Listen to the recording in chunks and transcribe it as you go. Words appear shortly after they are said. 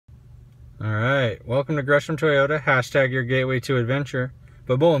Alright, welcome to Gresham Toyota, hashtag your gateway to adventure.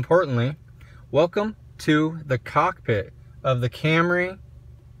 But more importantly, welcome to the cockpit of the Camry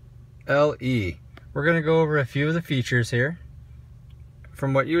LE. We're going to go over a few of the features here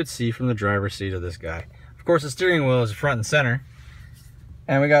from what you would see from the driver's seat of this guy. Of course, the steering wheel is front and center.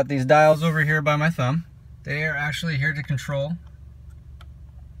 And we got these dials over here by my thumb. They are actually here to control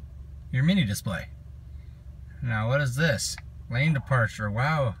your mini display. Now, what is this? Lane departure.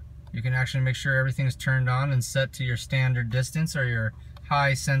 Wow. You can actually make sure everything's turned on and set to your standard distance or your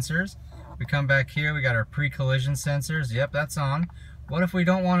high sensors. We come back here, we got our pre-collision sensors. Yep, that's on. What if we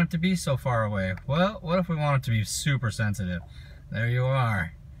don't want it to be so far away? Well, what if we want it to be super sensitive? There you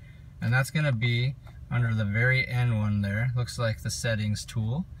are. And that's going to be under the very end one there. Looks like the settings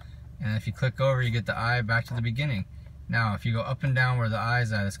tool. And if you click over, you get the eye back to the beginning. Now, if you go up and down where the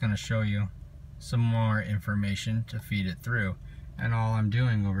eye's at, it's going to show you some more information to feed it through. And all I'm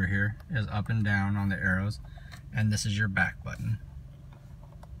doing over here is up and down on the arrows, and this is your back button.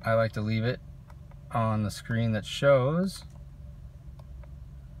 I like to leave it on the screen that shows.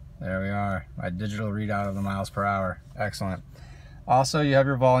 There we are, my digital readout of the miles per hour. Excellent. Also, you have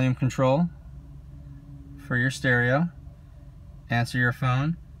your volume control for your stereo, answer your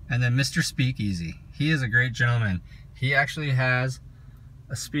phone, and then Mr. Speakeasy. He is a great gentleman. He actually has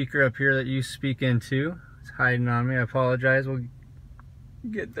a speaker up here that you speak into. It's hiding on me, I apologize. We'll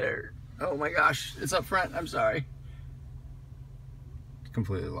get there. Oh my gosh, it's up front, I'm sorry.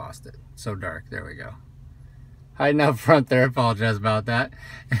 Completely lost it. So dark, there we go. Hiding up front there, apologize about that.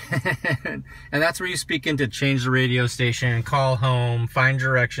 And that's where you speak in to change the radio station, call home, find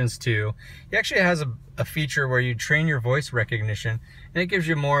directions too. He actually has a feature where you train your voice recognition, and it gives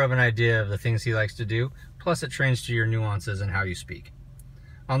you more of an idea of the things he likes to do, plus it trains to your nuances and how you speak.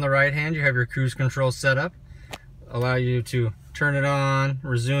 On the right hand, you have your cruise control setup. Allow you to turn it on,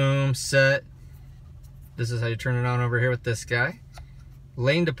 resume, set. This is how you turn it on over here with this guy.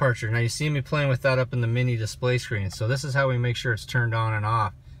 Lane departure. Now you see me playing with that up in the mini display screen. So this is how we make sure it's turned on and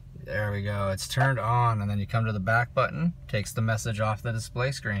off. There we go. It's turned on, and then you come to the back button, takes the message off the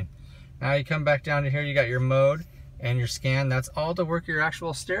display screen. Now you come back down to here, you got your mode and your scan. That's all to work your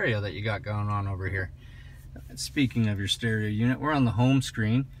actual stereo that you got going on over here. Speaking of your stereo unit, we're on the home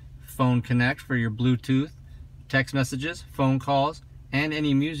screen. Phone connect for your Bluetooth, text messages, phone calls, and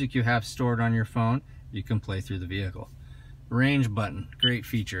any music you have stored on your phone, you can play through the vehicle. Range button, great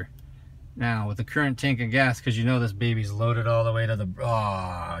feature. Now, with the current tank of gas, because you know this baby's loaded all the way to the,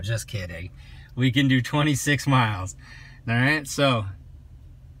 oh, just kidding. We can do 26 miles. All right, so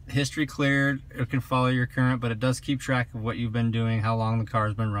history cleared, it can follow your current, but it does keep track of what you've been doing, how long the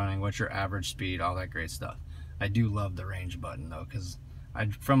car's been running, what's your average speed, all that great stuff. I do love the range button though, because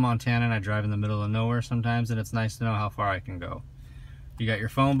I'm from Montana and I drive in the middle of nowhere sometimes, and it's nice to know how far I can go. You got your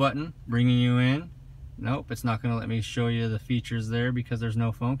phone button bringing you in. Nope, it's not going to let me show you the features there because there's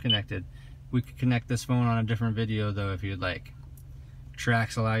no phone connected. We could connect this phone on a different video though if you'd like.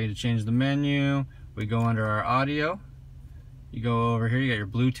 Tracks allow you to change the menu. We go under our audio. You go over here, you got your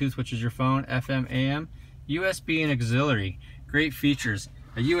Bluetooth, which is your phone, FM, AM, USB and auxiliary. Great features.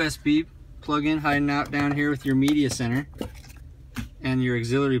 A USB plug-in hiding out down here with your media center. And your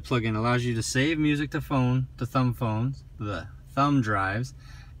auxiliary plug-in allows you to save music to thumb phones, the thumb drives,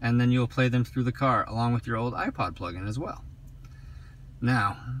 and then you'll play them through the car along with your old iPod plug-in as well.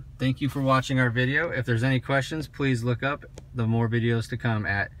 Now, thank you for watching our video. If there's any questions, please look up the more videos to come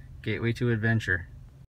at Gateway to Adventure.